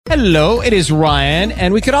Hello, it is Ryan,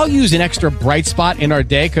 and we could all use an extra bright spot in our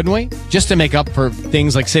day, couldn't we? Just to make up for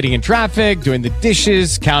things like sitting in traffic, doing the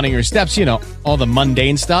dishes, counting your steps, you know, all the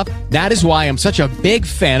mundane stuff. That is why I'm such a big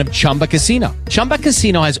fan of Chumba Casino. Chumba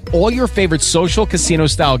Casino has all your favorite social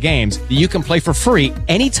casino-style games that you can play for free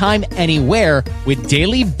anytime, anywhere with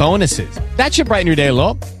daily bonuses. That should brighten your day a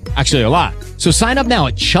little. Actually, a lot. So sign up now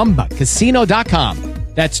at ChumbaCasino.com.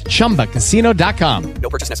 That's ChumbaCasino.com. No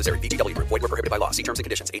purchase necessary. VGW Group. Void where prohibited by law. See terms and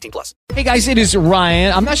conditions. 18+. Hey guys, it is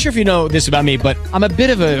Ryan. I'm not sure if you know this about me, but I'm a bit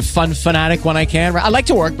of a fun fanatic when I can. I like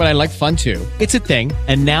to work, but I like fun too. It's a thing.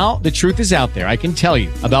 And now the truth is out there. I can tell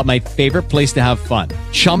you about my favorite place to have fun.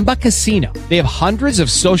 Chumba Casino. They have hundreds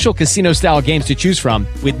of social casino style games to choose from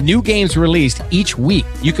with new games released each week.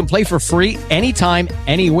 You can play for free anytime,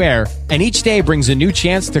 anywhere. And each day brings a new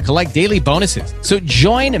chance to collect daily bonuses. So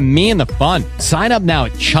join me in the fun. Sign up now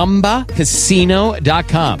at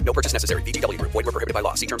ChumbaCasino.com. No purchase necessary. VGW Group. Void where prohibited by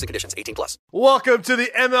law. See terms and conditions. 18+. Welcome to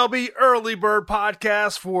the MLB Early Bird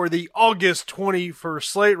Podcast for the August 21st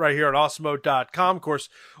slate right here at awesemo.com. Of course,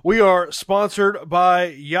 we are sponsored by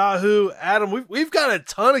Yahoo. Adam, we've got a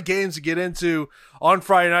ton of games to get into on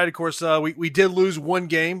Friday night. Of course, we did lose one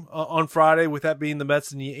game on Friday, with that being the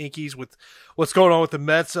Mets and the Yankees, with what's going on with the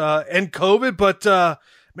Mets and COVID. But,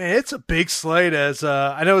 man, it's a big slate. As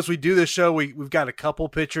I know as we do this show, we've got a couple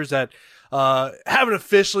pitchers that haven't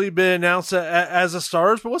officially been announced as the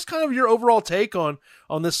starters. But what's kind of your overall take on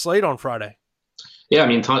this slate on Friday? Yeah, I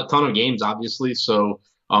mean, ton of games, obviously. So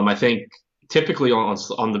I think typically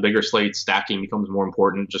on the bigger slate, stacking becomes more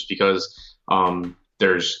important just because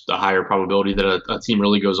there's a higher probability that a team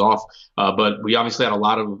really goes off. But we obviously had a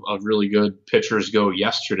lot of really good pitchers go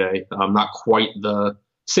yesterday. Not quite the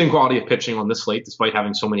same quality of pitching on this slate, despite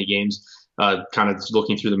having so many games. Kind of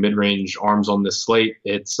looking through the mid-range arms on this slate,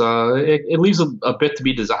 it leaves a bit to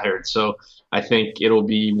be desired. So I think it'll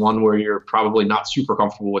be one where you're probably not super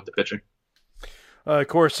comfortable with the pitching. Of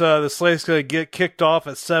course, the slate's going to get kicked off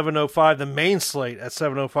at 7:05, the main slate at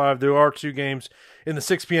 7:05. There are two games in the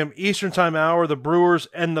 6 p.m. Eastern Time hour, the Brewers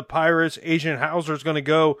and the Pirates. Adrian Hauser is going to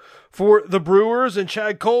go for the Brewers, and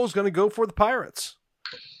Chad Cole is going to go for the Pirates.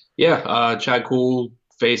 Yeah, Chad Cole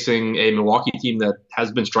facing a Milwaukee team that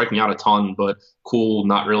has been striking out a ton, but Cole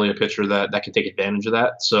not really a pitcher that can take advantage of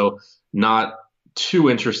that. So not too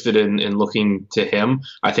interested in looking to him.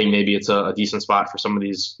 I think maybe it's a decent spot for some of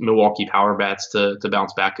these Milwaukee power bats to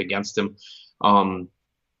bounce back against him.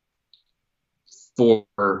 For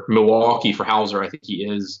Milwaukee, for Hauser, I think he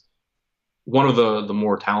is one of the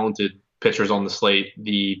more talented pitchers on the slate.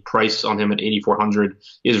 The price on him at 8,400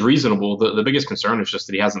 is reasonable. The biggest concern is just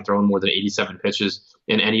that he hasn't thrown more than 87 pitches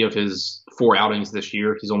in any of his 4 outings this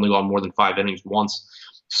year. He's only gone more than 5 innings once.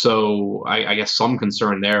 So I guess some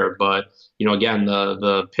concern there. But, you know, again,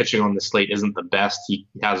 the pitching on the slate isn't the best. He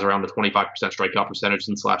has around a 25% strikeout percentage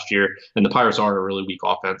since last year, and the Pirates are a really weak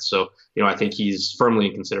offense. So, you know, I think he's firmly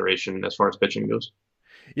in consideration as far as pitching goes.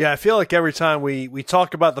 Yeah, I feel like every time we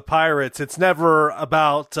talk about the Pirates, it's never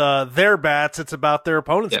about their bats. It's about their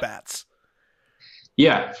opponent's bats.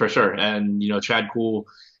 Yeah, for sure. And, you know, Chad Cole,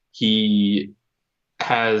 he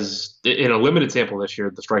has, in a limited sample this year,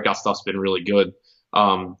 the strikeout stuff's been really good.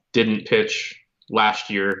 Didn't pitch last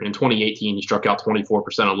year. In 2018, he struck out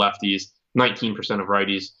 24% of lefties, 19% of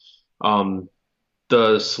righties.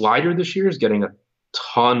 The slider this year is getting a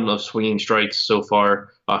ton of swinging strikes so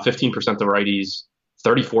far, 15% to righties,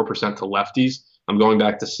 34% to lefties. I'm going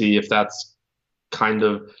back to see if that's kind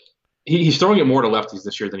of he's throwing it more to lefties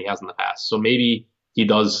this year than he has in the past. So maybe he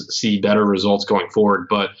does see better results going forward.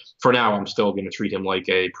 But for now, I'm still going to treat him like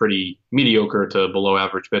a pretty mediocre to below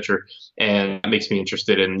average pitcher. And that makes me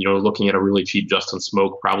interested in, you know, looking at a really cheap Justin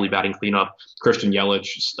Smoak, probably batting cleanup. Christian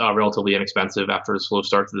Yelich, relatively inexpensive after a slow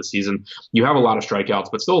start to the season. You have a lot of strikeouts,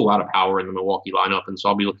 but still a lot of power in the Milwaukee lineup. And so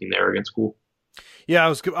I'll be looking there against Cole. Yeah, I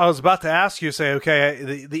was about to ask you, say,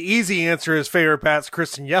 okay, the easy answer is favorite bat's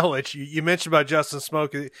Christian Yelich. You mentioned about Justin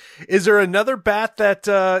Smoak. Is there another bat that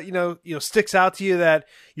you know sticks out to you that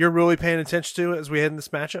you're really paying attention to as we head in this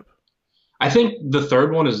matchup? I think the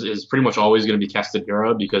third one is pretty much always going to be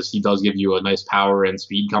Castanera, because he does give you a nice power and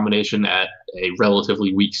speed combination at a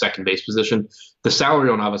relatively weak second base position. The salary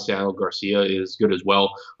on Avisaíl Garcia is good as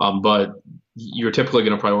well, but you're typically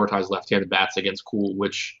going to prioritize left-handed bats against Cole,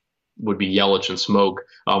 which would be Yelich and Smoak.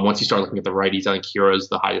 Once you start looking at the righties, I think Kira is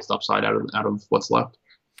the highest upside out of what's left.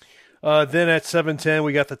 Then at 7:10,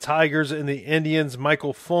 we got the Tigers and the Indians.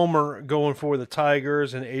 Michael Fulmer going for the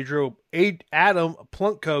Tigers, and Adam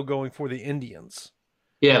Plutko going for the Indians.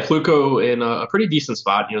 Yeah, Plutko in a pretty decent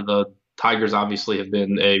spot. You know, the Tigers obviously have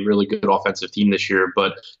been a really good offensive team this year,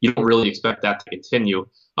 but you don't really expect that to continue.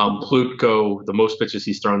 Plutko, the most pitches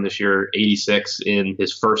he's thrown this year, 86 in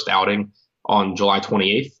his first outing on July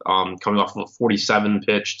 28th, coming off of a 47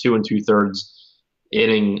 pitch, 2 2/3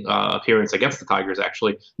 inning appearance against the Tigers.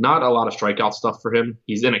 Actually, not a lot of strikeout stuff for him.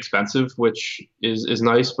 He's inexpensive, which is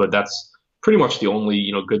nice, but that's pretty much the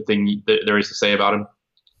only good thing that there is to say about him.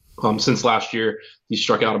 Since last year, he's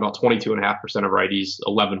struck out about 22.5% of righties,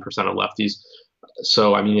 11% of lefties.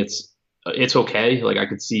 So I mean, it's okay. Like I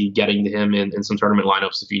could see getting to him in some tournament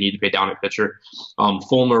lineups if you need to pay down at pitcher.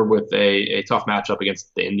 Fulmer with a tough matchup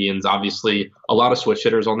against the Indians. Obviously, a lot of switch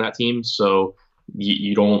hitters on that team, so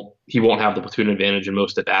he won't have the platoon advantage in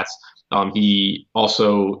most at bats. He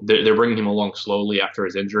also they're bringing him along slowly after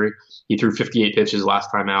his injury. He threw 58 pitches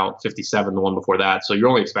last time out, 57 the one before that. So you're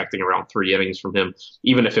only expecting around 3 innings from him.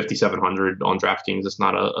 Even at 5,700 on DraftKings, it's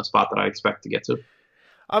not a spot that I expect to get to.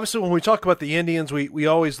 Obviously, when we talk about the Indians, we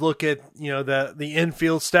always look at the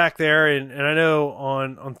infield stack there, and I know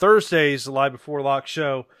on Thursdays, the Live Before Lock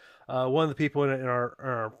show, one of the people in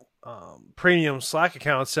our premium Slack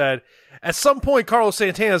account said, at some point, Carlos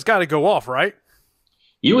Santana's got to go off, right?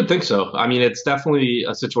 You would think so. I mean, it's definitely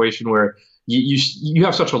a situation where you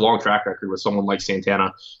have such a long track record with someone like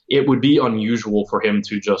Santana. It would be unusual for him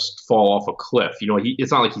to just fall off a cliff.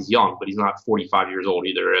 It's not like he's young, but he's not 45 years old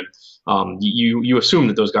either. And you assume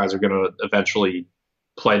that those guys are going to eventually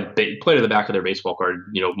play to the back of their baseball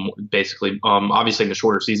card. Basically, obviously in the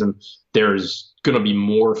shorter season, there's going to be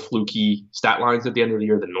more fluky stat lines at the end of the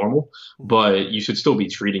year than normal, but you should still be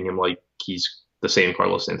treating him like he's the same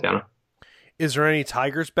Carlos Santana. Is there any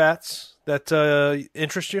Tigers bats that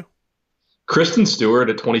interest you? Kristen Stewart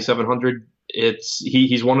at 2,700.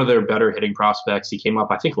 He's one of their better hitting prospects. He came up,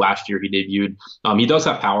 I think last year he debuted. He does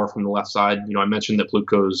have power from the left side. I mentioned that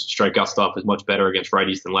Plutko's strikeout stuff is much better against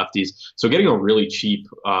righties than lefties. So getting a really cheap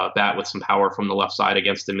bat with some power from the left side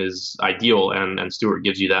against him is ideal, and Stewart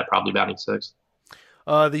gives you that, probably batting 6th.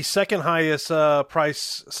 The second highest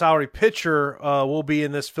price salary pitcher will be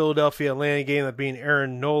in this Philadelphia-Atlanta game, that being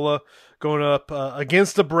Aaron Nola, going up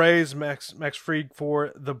against the Braves. Max Fried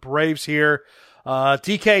for the Braves here.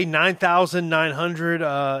 DK 9,900.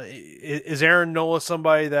 Is Aaron Nola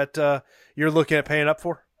somebody that you're looking at paying up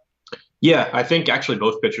for? Yeah, I think actually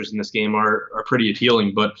both pitchers in this game are pretty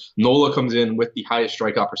appealing, but Nola comes in with the highest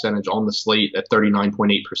strikeout percentage on the slate at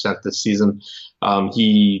 39.8% this season.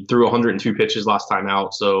 He threw 102 pitches last time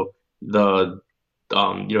out, so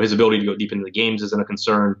his ability to go deep into the games isn't a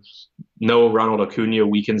concern. No Ronald Acuna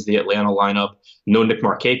weakens the Atlanta lineup. No Nick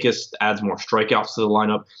Markakis adds more strikeouts to the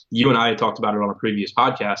lineup. You and I had talked about it on a previous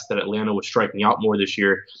podcast that Atlanta was striking out more this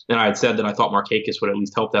year, and I had said that I thought Markakis would at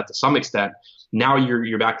least help that to some extent. Now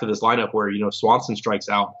you're back to this lineup where Swanson strikes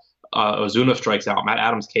out, Ozuna strikes out, Matt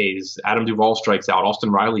Adams Ks, Adam Duvall strikes out, Austin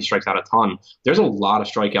Riley strikes out a ton. There's a lot of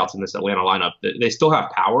strikeouts in this Atlanta lineup. They still have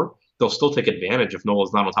power. They'll still take advantage if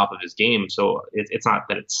Nola's not on top of his game. So it's not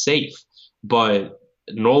that it's safe, but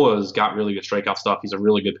Nola's got really good strikeout stuff. He's a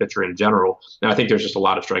really good pitcher in general. And I think there's just a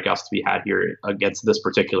lot of strikeouts to be had here against this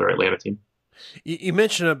particular Atlanta team. You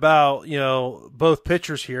mentioned about, both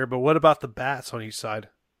pitchers here, but what about the bats on each side?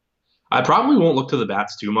 I probably won't look to the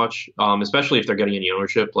bats too much, especially if they're getting any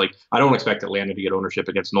ownership. Like, I don't expect Atlanta to get ownership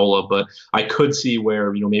against Nola, but I could see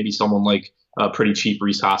where, maybe someone like pretty cheap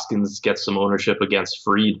Rhys Hoskins gets some ownership against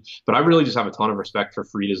Fried. But I really just have a ton of respect for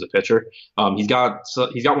Fried as a pitcher. He's got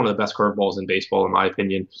one of the best curveballs in baseball, in my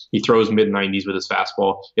opinion. He throws mid-90s with his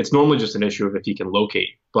fastball. It's normally just an issue of if he can locate.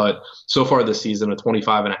 But so far this season, a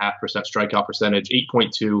 25.5% strikeout percentage,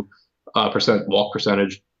 8.2% walk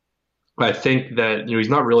percentage. I think that he's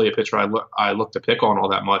not really a pitcher I look to pick on all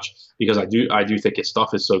that much, because I do think his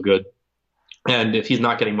stuff is so good. And if he's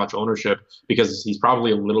not getting much ownership, because he's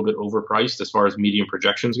probably a little bit overpriced as far as medium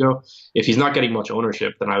projections go, if he's not getting much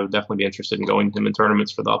ownership, then I would definitely be interested in going to him in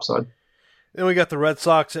tournaments for the upside. Then we got the Red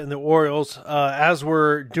Sox and the Orioles. As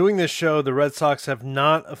we're doing this show, the Red Sox have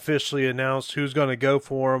not officially announced who's going to go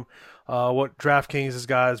for them. What DraftKings has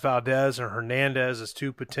got is Valdez and Hernandez as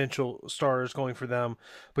two potential starters going for them.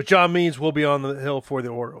 But John Means will be on the hill for the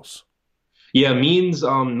Orioles. Yeah, Means,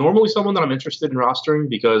 normally someone that I'm interested in rostering,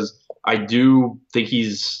 because I do think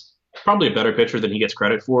he's probably a better pitcher than he gets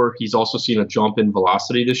credit for. He's also seen a jump in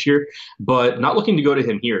velocity this year, but not looking to go to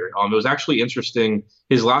him here. It was actually interesting.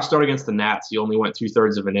 His last start against the Nats, he only went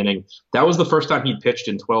 2/3 of an inning. That was the first time he'd pitched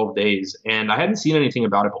in 12 days, and I hadn't seen anything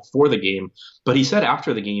about it before the game, but he said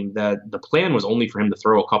after the game that the plan was only for him to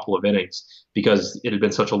throw a couple of innings because it had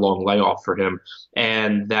been such a long layoff for him,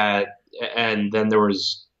 and then there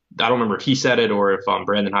was, I don't remember if he said it or if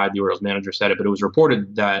Brandon Hyde, the Orioles manager, said it, but it was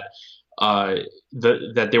reported that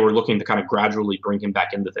that they were looking to kind of gradually bring him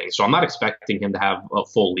back into things. So I'm not expecting him to have a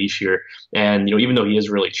full leash here. And, even though he is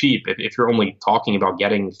really cheap, if you're only talking about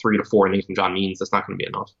getting 3 to 4 innings from John Means, that's not going to be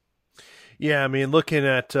enough. Yeah, I mean, looking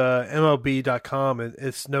at MLB.com,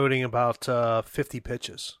 it's noting about 50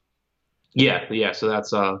 pitches. Yeah. So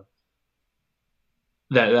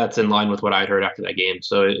that's in line with what I heard after that game.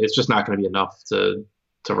 So it's just not going to be enough to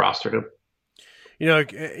roster him.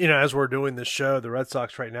 As we're doing this show, the Red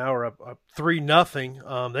Sox right now are up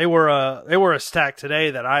 3-0. They were a stack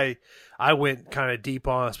today that I went kind of deep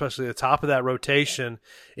on, especially the top of that rotation.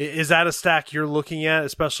 Is that a stack you're looking at,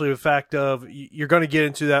 especially the fact of you're going to get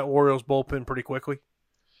into that Orioles bullpen pretty quickly?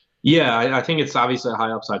 Yeah, I think it's obviously a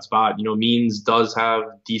high upside spot. Means does have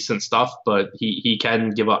decent stuff, but he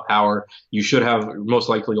can give up power. You should have, most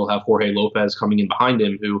likely you'll have Jorge Lopez coming in behind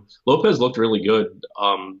him, who Lopez looked really good.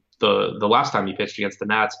 The last time he pitched against the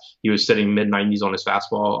Nats, he was sitting mid-90s on his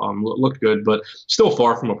fastball, looked good, but still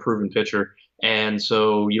far from a proven pitcher. And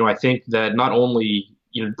so, I think that not only,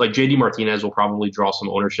 like JD Martinez will probably draw some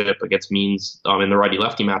ownership against Means in the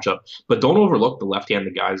righty-lefty matchup, but don't overlook the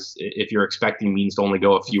left-handed guys if you're expecting Means to only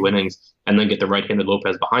go a few innings and then get the right-handed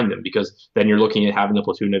Lopez behind him, because then you're looking at having a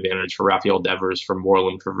platoon advantage for Rafael Devers, for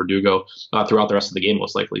Moreland, for Verdugo throughout the rest of the game,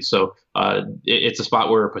 most likely. So it's a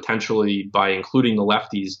spot where potentially by including the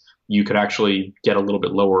lefties, you could actually get a little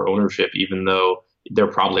bit lower ownership, even though they're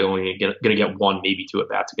probably only going to get 1, maybe 2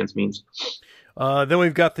 at-bats against Means. Then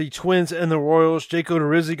we've got the Twins and the Royals. Jake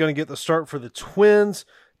Odorizzi going to get the start for the Twins.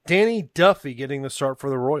 Danny Duffy getting the start for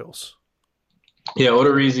the Royals. Yeah,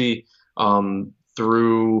 Odorizzi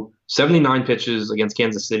threw 79 pitches against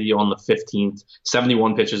Kansas City on the 15th,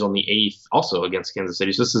 71 pitches on the 8th, also against Kansas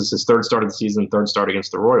City. So this is his third start of the season, third start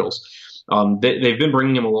against the Royals. They've been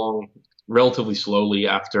bringing him along relatively slowly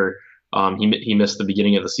after he missed the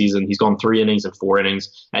beginning of the season. He's gone 3 innings and 4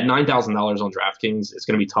 innings. At $9,000 on DraftKings, it's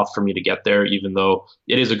going to be tough for me to get there, even though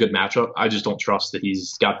it is a good matchup. I just don't trust that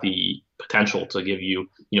he's got the potential to give you,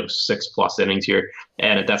 6+ innings here.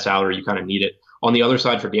 And at that salary, you kind of need it. On the other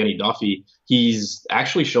side for Danny Duffy, he's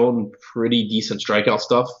actually shown pretty decent strikeout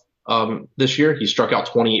stuff this year. He struck out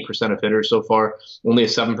 28% of hitters so far, only a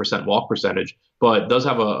 7% walk percentage, but does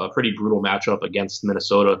have a pretty brutal matchup against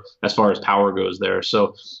Minnesota as far as power goes there.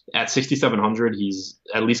 So at 6,700, he's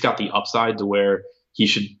at least got the upside to where he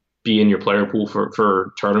should be in your player pool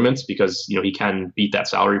for tournaments, because he can beat that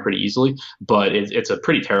salary pretty easily. But it's a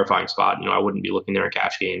pretty terrifying spot. I wouldn't be looking there in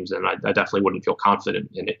cash games, and I definitely wouldn't feel confident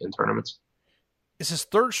in it in tournaments. It's his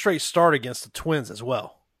third straight start against the Twins as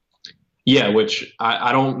well. Yeah, which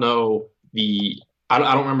I don't know I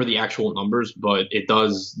don't remember the actual numbers, but it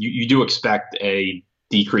does. You do expect a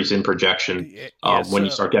decrease in projection when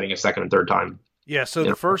you start getting a second and third time. Yeah, so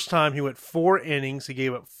the first time he went 4 innings, he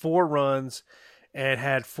gave up 4 runs and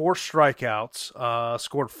had 4 strikeouts,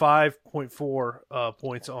 scored 5.4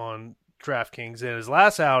 points on DraftKings. In his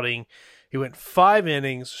last outing, he went 5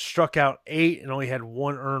 innings, struck out 8, and only had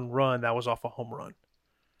 1 earned run. That was off a home run.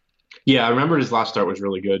 Yeah, I remember his last start was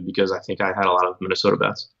really good because I think I had a lot of Minnesota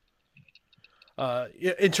bets.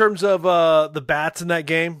 In terms of the bats in that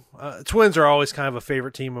game, Twins are always kind of a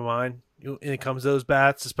favorite team of mine when it comes to those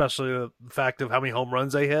bats, especially the fact of how many home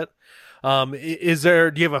runs they hit. Do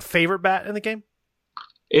you have a favorite bat in the game?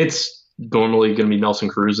 It's normally going to be Nelson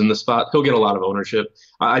Cruz in this spot. He'll get a lot of ownership.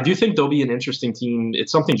 I do think they'll be an interesting team.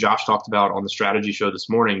 It's something Josh talked about on the strategy show this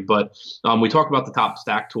morning, but we talk about the top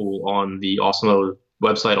stack tool on the Awesemo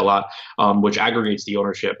website a lot, which aggregates the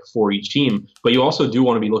ownership for each team. But you also do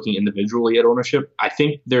want to be looking individually at ownership. I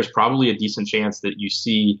think there's probably a decent chance that you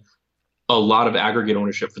see a lot of aggregate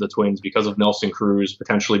ownership for the Twins because of Nelson Cruz,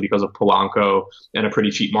 potentially because of Polanco, and a pretty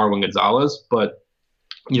cheap Marwin Gonzalez. But,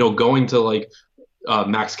 going to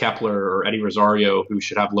Max Kepler or Eddie Rosario, who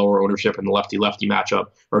should have lower ownership in the lefty-lefty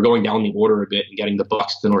matchup, or going down the order a bit and getting the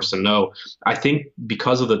Buxton or Sano, I think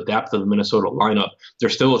because of the depth of the Minnesota lineup, they're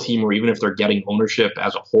still a team where even if they're getting ownership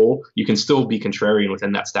as a whole, you can still be contrarian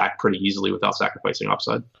within that stack pretty easily without sacrificing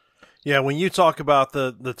upside. Yeah, when you talk about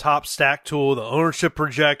the top stack tool, the ownership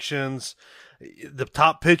projections, the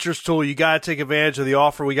top pitchers tool, you got to take advantage of the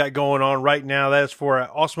offer we got going on right now. That is for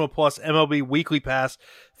Awesemo Plus MLB Weekly Pass,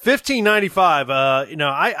 $15.95.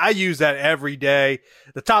 I use that every day.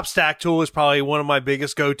 The top stack tool is probably one of my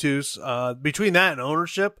biggest go-tos. Between that and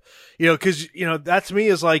ownership, because that to me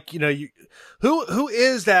is who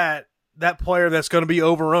is that player that's going to be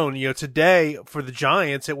overowned? Today for the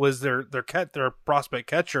Giants, it was their prospect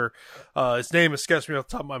catcher. His name escapes me off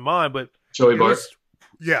the top of my mind, but Joey Bart.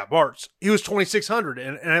 Yeah, Bart's. He was 2,600,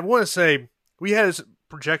 and I want to say we had his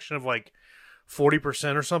projection of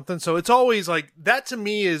 40% or something. So it's always that to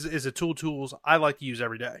me is a tools I like to use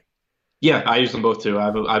every day. Yeah, I use them both too.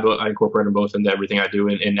 I incorporate them both into everything I do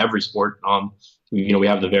in every sport. We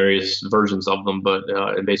have the various versions of them, but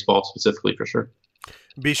in baseball specifically, for sure.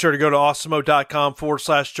 Be sure to go to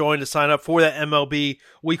awesemo.com/join to sign up for that MLB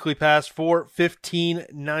weekly pass for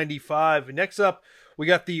 $15.95. Next up, we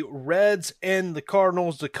got the Reds and the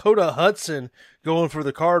Cardinals. Dakota Hudson going for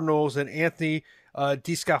the Cardinals and Anthony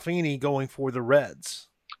DeSclafani going for the Reds.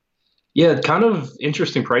 Yeah, kind of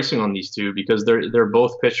interesting pricing on these two because they're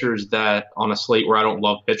both pitchers that on a slate where I don't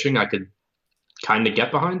love pitching, I could kind of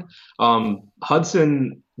get behind.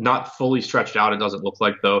 Hudson, not fully stretched out, it doesn't look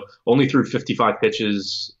like, though. Only threw 55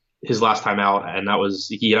 pitches his last time out, and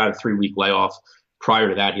he had a 3-week layoff. Prior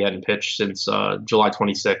to that, he hadn't pitched since July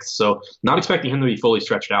 26th. So not expecting him to be fully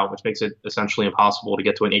stretched out, which makes it essentially impossible to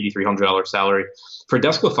get to an $8,300 salary. For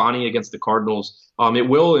DeSclafani against the Cardinals, it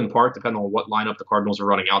will in part depend on what lineup the Cardinals are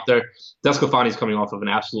running out there. DeSclafani is coming off of an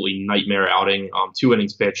absolutely nightmare outing, 2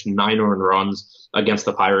 innings pitched, 9 earned runs against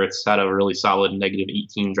the Pirates, had a really solid negative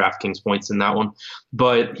 18 DraftKings points in that one.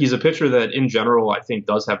 But he's a pitcher that in general I think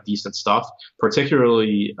does have decent stuff,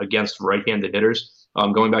 particularly against right-handed hitters.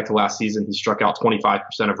 Going back to last season, he struck out 25%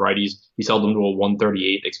 of righties. He's held them to a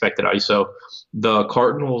 138 expected ISO. The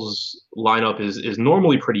Cardinals lineup is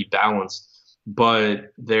normally pretty balanced,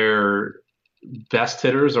 but their best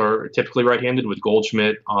hitters are typically right-handed with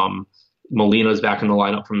Goldschmidt. Molina's back in the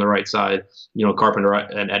lineup from the right side. Carpenter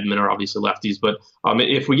and Edman are obviously lefties. But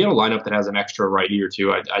if we get a lineup that has an extra righty or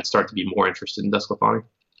two, I'd start to be more interested in DeSclafani.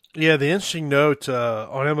 Yeah, the interesting note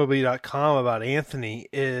on MLB.com about Anthony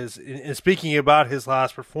is, in speaking about his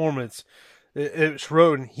last performance, it's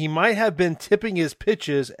written, he might have been tipping his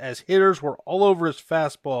pitches as hitters were all over his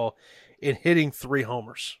fastball and hitting 3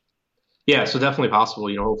 homers. Yeah, so definitely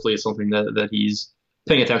possible. Hopefully it's something that he's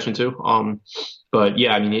paying attention to. But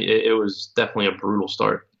yeah, I mean, it was definitely a brutal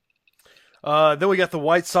start. Then we got the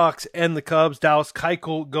White Sox and the Cubs. Dallas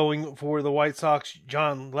Keuchel going for the White Sox.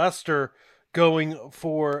 John Lester going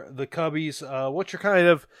for the Cubbies. What's your kind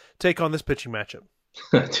of take on this pitching matchup?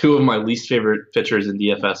 Two of my least favorite pitchers in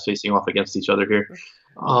DFS facing off against each other here.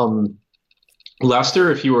 Lester,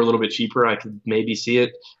 if he were a little bit cheaper, I could maybe see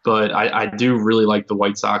it, but I do really like the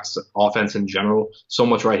White Sox offense in general. So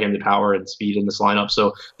much right-handed power and speed in this lineup.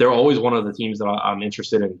 So they're always one of the teams that I'm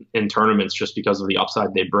interested in tournaments just because of the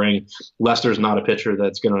upside they bring. Lester's not a pitcher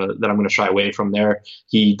that I'm gonna shy away from there.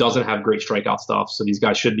 He doesn't have great strikeout stuff, so these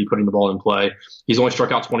guys should be putting the ball in play. He's only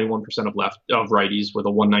struck out 21% of righties with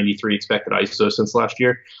a 193 expected ISO since last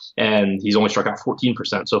year, and he's only struck out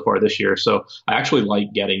 14% so far this year. So I actually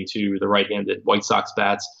like getting to the right-handed White Sox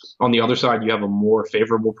bats. On the other side, you have a more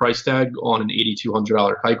favorable price tag on an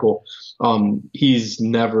 $8,200 Keuchel. He's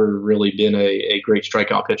never really been a great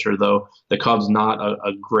strikeout pitcher, though. The Cubs not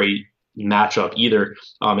a great matchup either,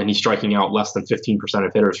 and he's striking out less than 15%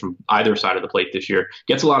 of hitters from either side of the plate this year.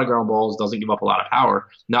 Gets a lot of ground balls, doesn't give up a lot of power.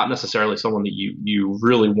 Not necessarily someone that you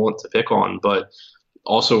really want to pick on, but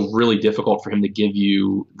also really difficult for him to give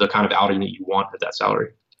you the kind of outing that you want at that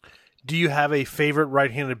salary. Do you have a favorite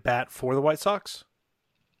right-handed bat for the White Sox?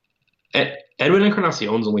 Edwin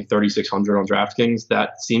Encarnacion's only 3,600 on DraftKings.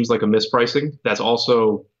 That seems like a mispricing. That's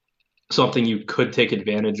also something you could take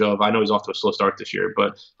advantage of. I know he's off to a slow start this year,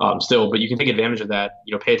 but you can take advantage of that.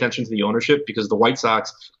 Pay attention to the ownership because the White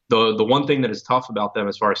Sox, the one thing that is tough about them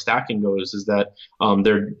as far as stacking goes is that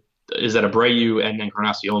Abreu and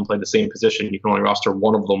Encarnacion play the same position. You can only roster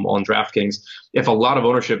one of them on DraftKings. If a lot of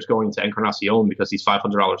ownership is going to Encarnacion because he's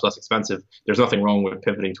 $500 less expensive, there's nothing wrong with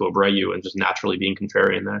pivoting to Abreu and just naturally being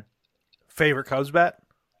contrarian there. Favorite Cubs bat?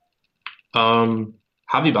 Javi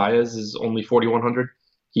Baez is only 4,100.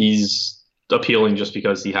 He's appealing just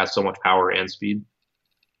because he has so much power and speed.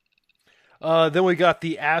 Then we got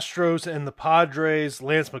the Astros and the Padres.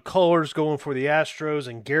 Lance McCullers going for the Astros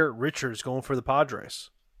and Garrett Richards going for the Padres.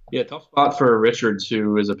 Yeah, tough spot for Richards,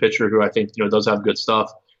 who is a pitcher who I think does have good stuff.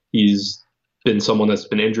 He's been someone that's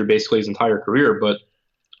been injured basically his entire career, but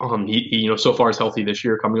he so far is healthy this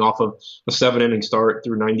year, coming off of a 7-inning start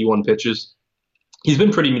through 91 pitches. He's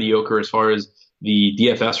been pretty mediocre as far as the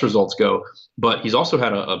DFS results go, but he's also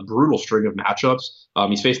had a brutal string of matchups.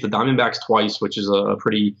 He's faced the Diamondbacks twice, which is a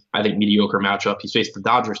pretty, I think, mediocre matchup. He's faced the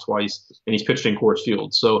Dodgers twice, and he's pitched in Coors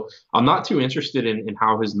Field. So I'm not too interested in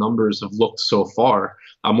how his numbers have looked so far.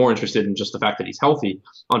 I'm more interested in just the fact that he's healthy.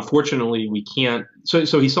 Unfortunately, we can't.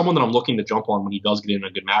 So he's someone that I'm looking to jump on when he does get in a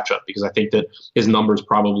good matchup because I think that his numbers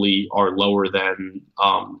probably are lower than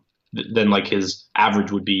than like his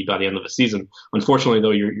average would be by the end of the season. Unfortunately,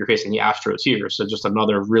 though, you're facing the Astros here, so just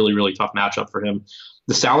another really, really tough matchup for him.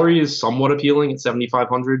 The salary is somewhat appealing at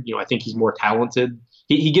 7,500. I think he's more talented.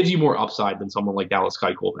 He gives you more upside than someone like Dallas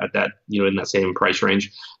Keuchel at that, in that same price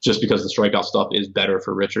range, just because the strikeout stuff is better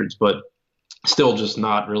for Richards, but still just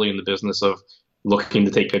not really in the business of looking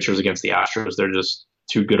to take pitchers against the Astros. They're just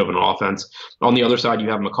too good of an offense. On the other side, you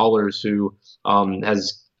have McCullers, who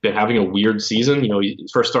has been having a weird season.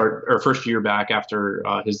 First year back after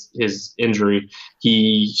his injury,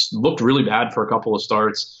 he looked really bad for a couple of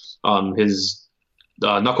starts. His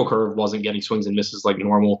knuckle curve wasn't getting swings and misses like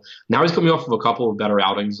normal. Now he's coming off of a couple of better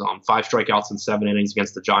outings, 5 strikeouts in 7 innings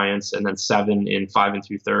against the Giants, and then 7 in 5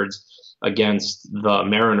 2/3 against the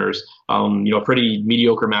Mariners. A pretty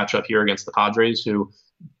mediocre matchup here against the Padres, who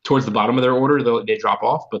towards the bottom of their order, though, they drop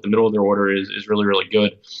off, but the middle of their order is really, really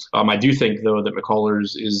good. I do think, though, that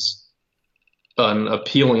McCullers is an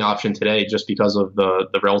appealing option today just because of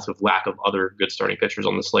the relative lack of other good starting pitchers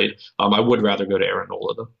on the slate. I would rather go to Aaron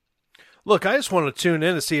Nola, though. Look, I just want to tune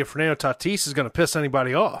in to see if Fernando Tatis is going to piss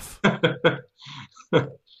anybody off.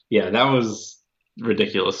 Yeah, that was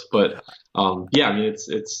ridiculous. But,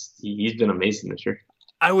 he's been amazing this year.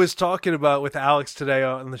 I was talking about with Alex today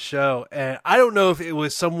on the show, and I don't know if it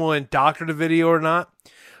was someone doctored a video or not,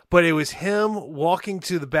 but it was him walking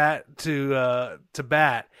to the bat to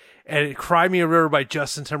bat, and "Cry Me a River" by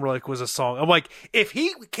Justin Timberlake was a song. I'm like, if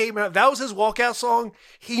he came out, that was his walkout song,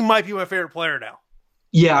 he might be my favorite player now.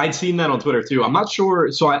 Yeah, I'd seen that on Twitter too. I'm not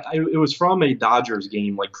sure. So it was from a Dodgers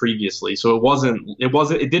game like previously. So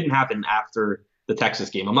it didn't happen after the Texas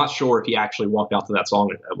game. I'm not sure if he actually walked out to that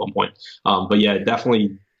song at one point. But yeah, it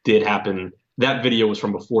definitely did happen. That video was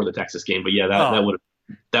from before the Texas game. But yeah, that would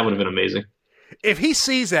have been amazing. If he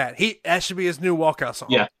sees that, that should be his new walkout song.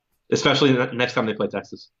 Yeah, especially next time they play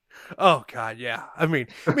Texas. Oh God, yeah. I mean,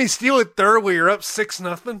 stealing third when you're up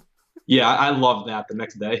 6-0. Yeah, I love that the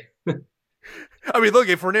next day. I mean, look,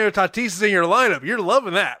 if Fernando Tatis is in your lineup, you're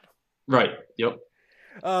loving that. Right. Yep.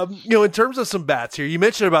 In terms of some bats here, you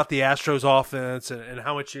mentioned about the Astros offense and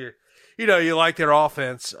how much you like their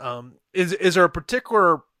offense. Is there a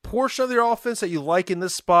particular portion of their offense that you like in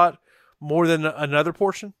this spot more than another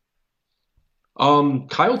portion?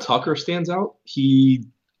 Kyle Tucker stands out. He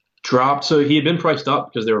dropped, so he had been priced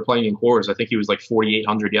up because they were playing in Coors. I think he was like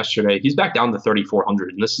 4,800 yesterday. He's back down to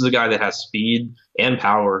 3,400, and this is a guy that has speed and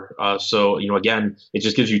power. So again, it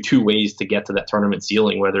just gives you 2 ways to get to that tournament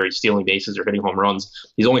ceiling, whether he's stealing bases or hitting home runs.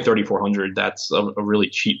 He's only 3,400. That's a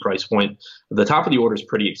really cheap price point. The top of the order is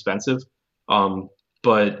pretty expensive,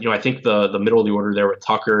 but I think the middle of the order there with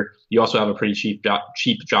Tucker. You also have a pretty cheap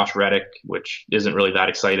Josh Reddick, which isn't really that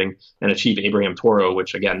exciting, and a cheap Abraham Toro,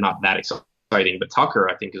 which again not that exciting. But Tucker,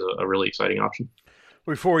 I think, is a really exciting option.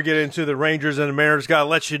 Before we get into the Rangers and the Mariners, got to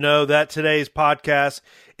let you know that today's podcast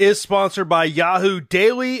is sponsored by Yahoo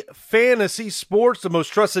Daily Fantasy Sports, the most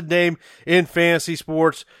trusted name in fantasy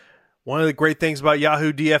sports. One of the great things about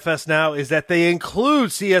Yahoo DFS now is that they include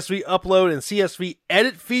CSV upload and CSV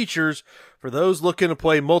edit features for those looking to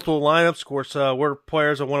play multiple lineups. Of course, we're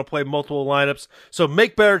players that want to play multiple lineups. So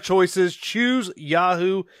make better choices. Choose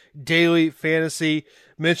Yahoo Daily Fantasy.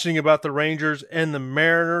 Mentioning about the Rangers and the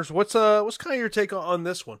Mariners, what's kind of your take on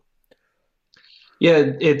this one?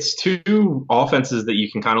 Yeah, it's 2 offenses that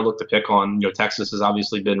you can kind of look to pick on. Texas has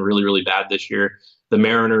obviously been really, really bad this year. The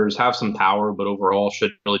Mariners have some power, but overall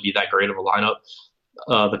shouldn't really be that great of a lineup.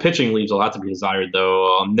 The pitching leaves a lot to be desired,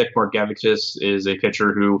 though. Nick Margevicius is a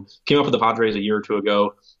pitcher who came up with the Padres a year or 2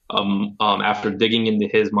 ago. After digging into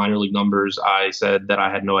his minor league numbers, I said that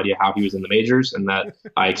I had no idea how he was in the majors and that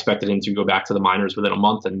I expected him to go back to the minors within a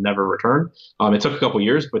month and never return. It took a couple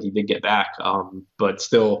years, but he did get back. But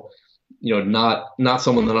still, not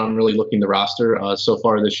someone that I'm really looking to roster. So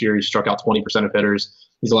far this year, he's struck out 20% of hitters.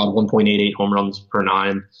 He's allowed 1.88 home runs per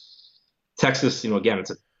 9. Texas, again,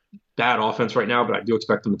 it's a bad offense right now, but I do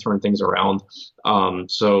expect them to turn things around.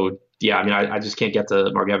 Yeah, I mean, I just can't get to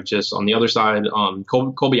Margevicius. On the other side,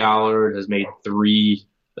 Colby Allard has made 3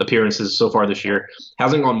 appearances so far this year.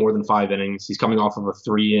 Hasn't gone more than 5 innings. He's coming off of a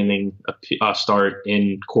 3-inning start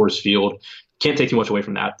in Coors Field. Can't take too much away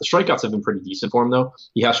from that. The strikeouts have been pretty decent for him, though.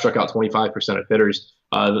 He has struck out 25% of hitters.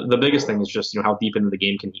 The biggest thing is just how deep into the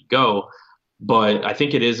game can he go. But I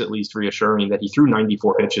think it is at least reassuring that he threw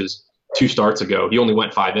 94 pitches 2 starts ago. He only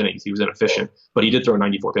went 5 innings. He was inefficient, but he did throw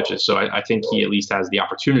 94 pitches. So I think he at least has the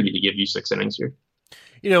opportunity to give you 6 innings here.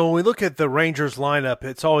 When we look at the Rangers lineup,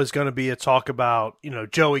 it's always going to be a talk about,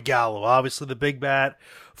 Joey Gallo, obviously the big bat,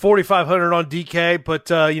 4,500 on DK, but,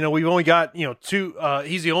 we've only got, two,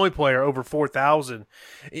 he's the only player over 4,000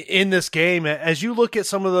 in this game. As you look at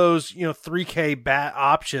some of those, 3K bat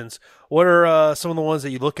options, what are some of the ones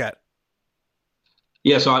that you look at?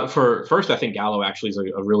 Yeah, so for first, I think Gallo actually is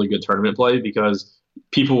a really good tournament play because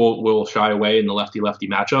people will shy away in the lefty-lefty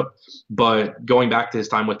matchup. But going back to his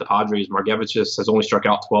time with the Padres, Margevicius has only struck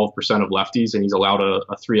out 12% of lefties, and he's allowed a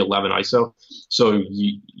 311 ISO. So,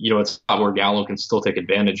 it's a spot where Gallo can still take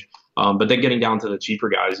advantage. But then getting down to the cheaper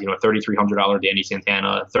guys, a $3,300 Danny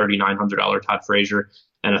Santana, a $3,900 Todd Frazier,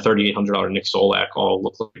 and a $3,800 Nick Solak all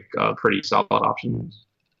look like pretty solid options.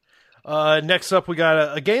 Next up, we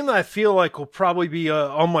got a game that I feel like will probably be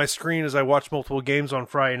on my screen as I watch multiple games on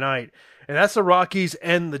Friday night, and that's the Rockies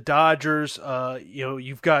and the Dodgers.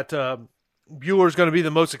 You've got Buehler's going to be the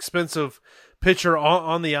most expensive pitcher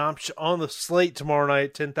on the slate tomorrow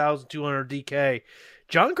night, 10,200 DK.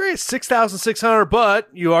 John Gray is 6,600, but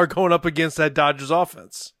you are going up against that Dodgers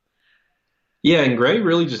offense. Yeah, and Gray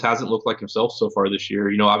really just hasn't looked like himself so far this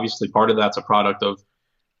year. Obviously part of that's a product of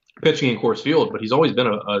pitching in Coors Field, but he's always been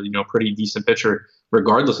a pretty decent pitcher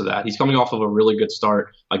regardless of that. He's coming off of a really good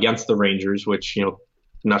start against the Rangers, which, I'm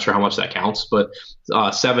not sure how much that counts, but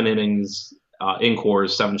 7 innings in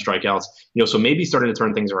Coors, 7 strikeouts, so maybe starting to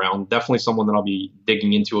turn things around. Definitely someone that I'll be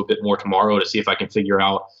digging into a bit more tomorrow to see if I can figure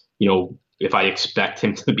out, if I expect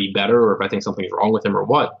him to be better or if I think something's wrong with him or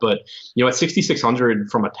what. But, at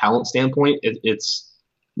 6,600 from a talent standpoint, it's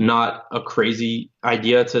not a crazy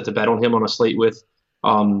idea to bet on him on a slate with,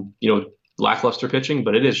 lackluster pitching,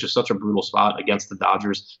 but it is just such a brutal spot against the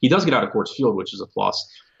Dodgers. He does get out of Coors Field, which is a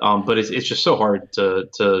plus, but it's just so hard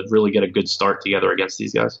to really get a good start together against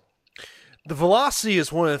these guys. The velocity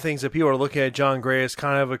is one of the things that people are looking at John Gray as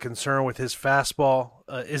kind of a concern with his fastball.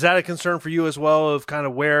 Is that a concern for you as well, of kind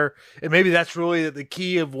of where, and maybe that's really the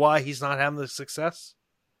key of why he's not having the success?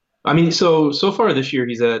 I mean, so far this year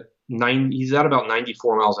he's at about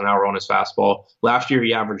 94 miles an hour on his fastball. Last year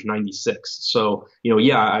he averaged 96. So,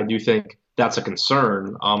 I do think that's a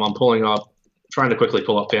concern. I'm trying to quickly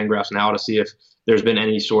pull up FanGraphs now to see if there's been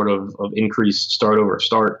any sort of increased start over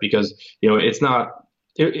start, because, it's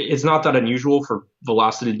not that unusual for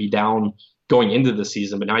velocity to be down going into the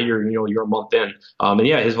season, but now you're a month in.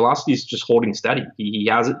 His velocity is just holding steady.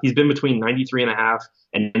 He's been between 93.5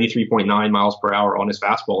 and 93.9 miles per hour on his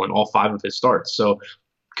fastball in all 5 of his starts. So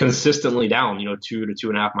consistently down, 2 to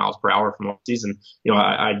 2.5 miles per hour from last season.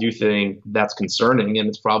 I do think that's concerning, and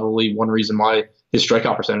it's probably one reason why his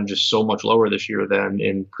strikeout percentage is so much lower this year than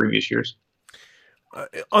in previous years.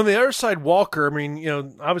 On the other side, Walker, I mean,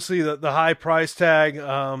 obviously the high price tag,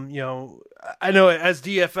 I know as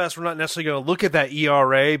DFS, we're not necessarily going to look at that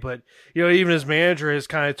ERA, but, even his manager has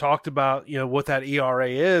kind of talked about, what that ERA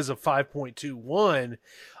is of 5.21.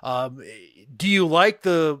 Do you like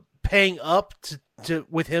the paying up to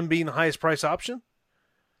with him being the highest price option?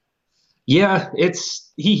 Yeah,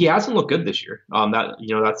 he hasn't looked good this year.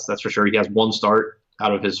 That's for sure. He has 1 start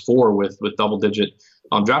out of his 4 with double digit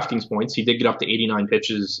DraftKings points. He did get up to 89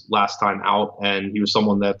 pitches last time out, and he was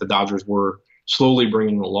someone that the Dodgers were slowly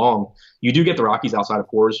bringing along. You do get the Rockies outside of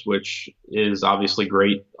Coors, which is obviously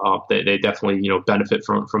great. They definitely benefit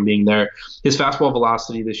from being there. His fastball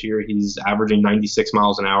velocity this year, he's averaging 96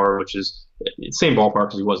 miles an hour, which is the same ballpark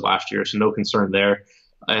as he was last year, so no concern there.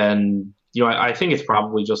 And I think it's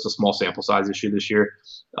probably just a small sample size issue this year.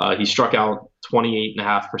 He struck out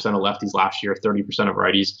 28.5% of lefties last year, 30% of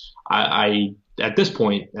righties. I at this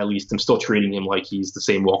point, at least, I'm still treating him like he's the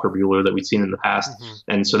same Walker Buehler that we've seen in the past. Mm-hmm.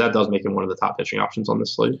 And so that does make him one of the top pitching options on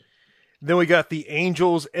this slate. Then we got the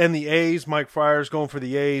Angels and the A's. Mike Friars going for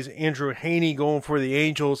the A's. Andrew Haney going for the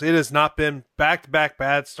Angels. It has not been back-to-back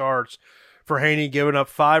bad starts for Haney, giving up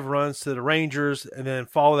 5 runs to the Rangers, and then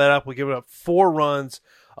follow that up with giving up 4 runs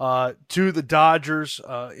to the Dodgers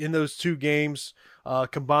in those 2 games,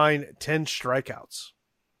 combined 10 strikeouts.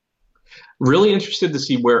 Really interested to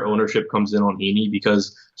see where ownership comes in on Haney,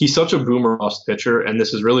 because he's such a boomer bust pitcher, and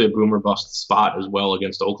this is really a boomer bust spot as well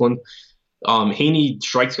against Oakland. Haney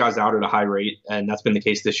strikes guys out at a high rate, and that's been the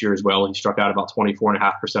case this year as well. He struck out about 24.5%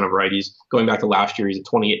 of righties. Going back to last year, he's at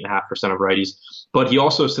 28.5% of righties. But he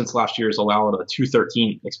also, since last year, has allowed a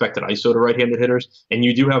 213 expected ISO to right-handed hitters, and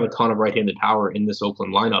you do have a ton of right-handed power in this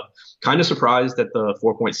Oakland lineup. Kind of surprised at the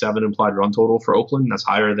 4.7 implied run total for Oakland. That's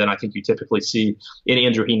higher than I think you typically see in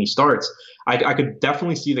Andrew Haney starts. I could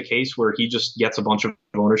definitely see the case where he just gets a bunch of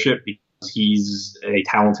ownership he's a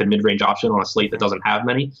talented mid-range option on a slate that doesn't have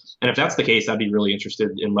many. And if that's the case, I'd be really interested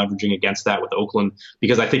in leveraging against that with Oakland,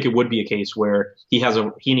 because I think it would be a case where he has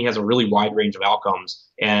a really wide range of outcomes,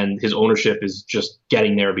 and his ownership is just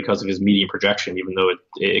getting there because of his median projection, even though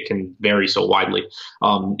it can vary so widely.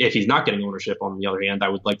 If he's not getting ownership, on the other hand, I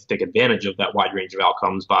would like to take advantage of that wide range of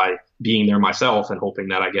outcomes by being there myself and hoping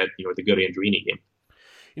that I get the good Andrew Heaney game.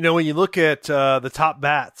 When you look at the top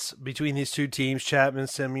bats between these two teams, Chapman,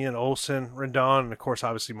 Semien, Olsen, Rendon, and of course,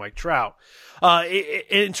 obviously Mike Trout.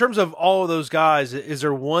 In terms of all of those guys, is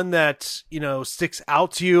there one that, sticks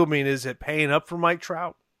out to you? I mean, is it paying up for Mike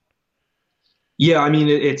Trout? Yeah, I mean,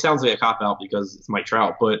 it sounds like a cop-out because it's Mike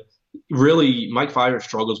Trout, but really, Mike Fiers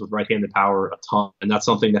struggles with right-handed power a ton, and that's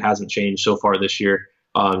something that hasn't changed so far this year.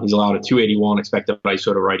 He's allowed a 281 expected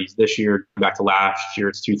ISO to righties this year. Back to last year,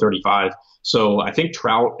 it's 235. So I think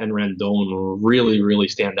Trout and Rendon will really, really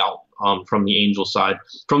stand out from the Angels side.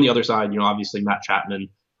 From the other side, obviously Matt Chapman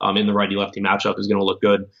in the righty-lefty matchup is going to look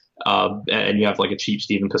good. And you have like a cheap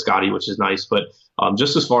Stephen Piscotty, which is nice. But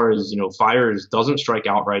just as far as, Fiers doesn't strike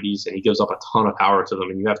out righties, and he gives up a ton of power to them.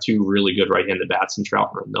 And you have two really good right-handed bats in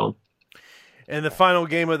Trout and Rendon. And the final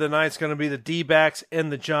game of the night is going to be the D-backs and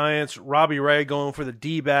the Giants. Robbie Ray going for the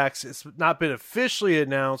D-backs. It's not been officially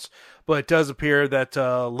announced, but it does appear that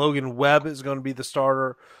Logan Webb is going to be the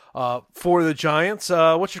starter for the Giants.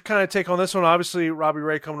 What's your kind of take on this one? Obviously, Robbie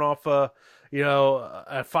Ray coming off a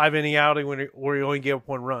 5-inning outing where he only gave up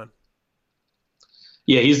one run.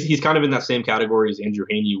 Yeah, he's kind of in that same category as Andrew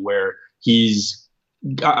Heaney, where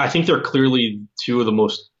I think they're clearly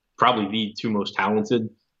probably the two most talented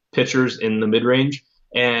pitchers in the mid-range,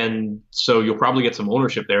 and so you'll probably get some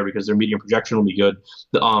ownership there because their median projection will be good.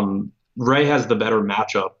 Ray has the better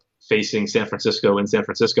matchup facing San Francisco in San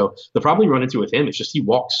Francisco. The problem you run into with him is just he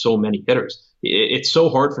walks so many hitters. It's so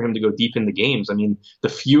hard for him to go deep in the games. I mean,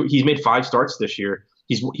 he's made 5 starts this year.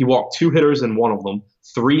 He walked 2 hitters in one of them,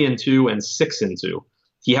 3 in 2, and 6 in 2.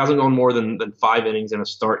 He hasn't gone more than 5 innings in a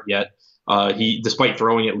start yet. Despite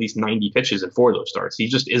throwing at least 90 pitches in 4 of those starts, he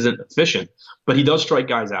just isn't efficient. But he does strike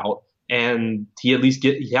guys out, and he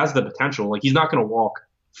has the potential. Like, he's not going to walk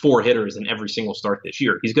 4 hitters in every single start this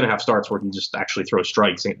year. He's going to have starts where he just actually throws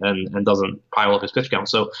strikes and doesn't pile up his pitch count.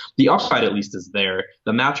 So the upside at least is there.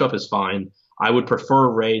 The matchup is fine. I would prefer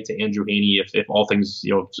Ray to Andrew Heaney if all things,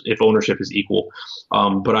 if ownership is equal.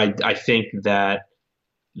 But I think that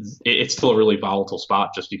it's still a really volatile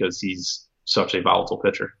spot just because he's such a volatile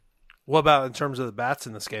pitcher. What about in terms of the bats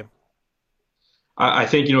in this game? I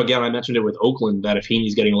think, again, I mentioned it with Oakland that if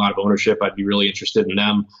Heaney's getting a lot of ownership, I'd be really interested in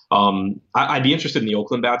them. I'd be interested in the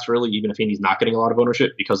Oakland bats, really, even if Heaney's not getting a lot of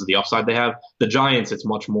ownership because of the upside they have. The Giants, it's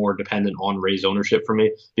much more dependent on Ray's ownership for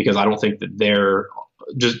me because I don't think that they're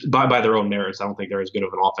just by their own merits. I don't think they're as good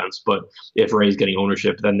of an offense. But if Ray's getting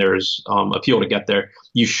ownership, then there's appeal to get there.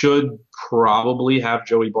 You should probably have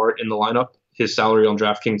Joey Bart in the lineup. His salary on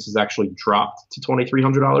DraftKings has actually dropped to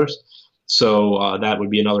 $2,300. So that would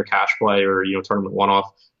be another cash play or, tournament one-off,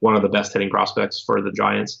 one of the best hitting prospects for the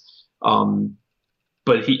Giants.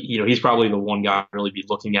 But he's probably the one guy I'd really be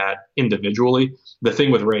looking at individually. The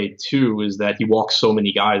thing with Ray too is that he walks so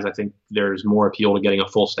many guys. I think there's more appeal to getting a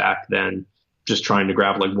full stack than just trying to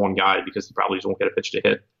grab like one guy because he probably just won't get a pitch to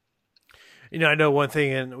hit. I know one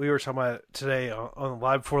thing, and we were talking about it today on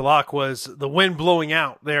Live Before Lock, was the wind blowing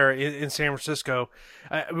out there in San Francisco.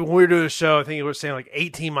 When we were doing a show, I think it was saying like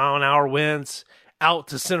 18-mile-an-hour winds out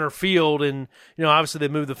to center field, and obviously they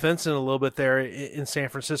moved the fence in a little bit there in San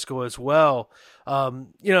Francisco as well.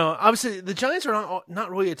 Obviously the Giants are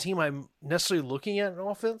not really a team I'm necessarily looking at in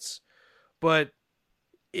offense, but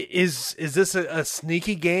is this a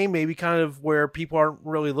sneaky game? Maybe kind of where people aren't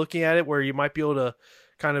really looking at it, where you might be able to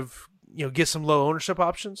kind of get some low ownership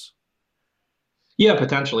options? Yeah,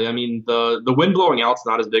 potentially. I mean, the wind blowing out's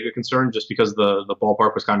not as big a concern just because the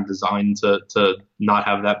ballpark was kind of designed to not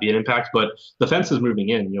have that be an impact. But the fence is moving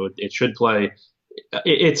in. It should play.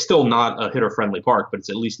 It's still not a hitter-friendly park, but it's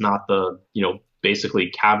at least not the basically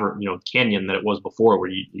canyon that it was before, where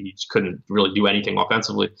you just couldn't really do anything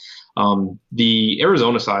offensively. The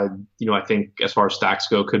Arizona side, I think as far as stacks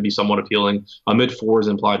go, could be somewhat appealing. Mid-4s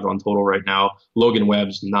implied run total right now. Logan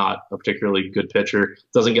Webb's not a particularly good pitcher.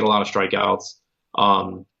 Doesn't get a lot of strikeouts.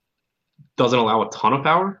 Doesn't allow a ton of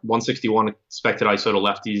power. 161 expected ISO to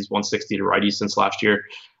lefties, 160 to righties since last year.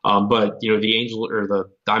 But the Angels or the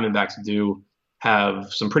Diamondbacks do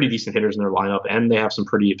have some pretty decent hitters in their lineup, and they have some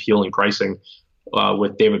pretty appealing pricing.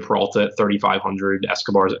 With David Peralta at 3,500,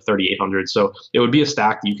 Escobar's at 3,800. So it would be a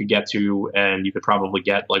stack that you could get to, and you could probably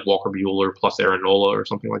get like Walker Buehler plus Aaron Nola or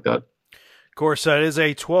something like that. Of course, it is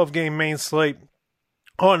a 12-game main slate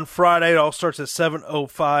on Friday. It all starts at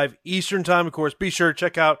 7:05 Eastern Time. Of course, be sure to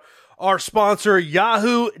check out our sponsor,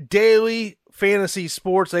 Yahoo Daily Fantasy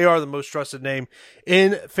Sports. They are the most trusted name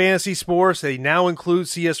in fantasy sports. They now include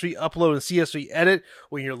CSV Upload and CSV Edit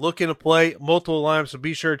when you're looking to play multiple lineups. So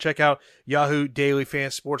be sure to check out Yahoo Daily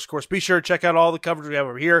Fantasy Sports. Of course, be sure to check out all the coverage we have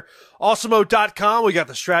over here. Awesemo.com. We got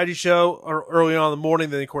the strategy show early on in the morning.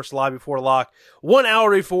 Then, of course, live before lock, 1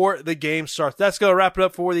 hour before the game starts. That's going to wrap it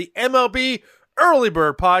up for the MLB Early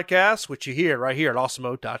Bird Podcast, which you hear right here at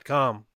Awesemo.com.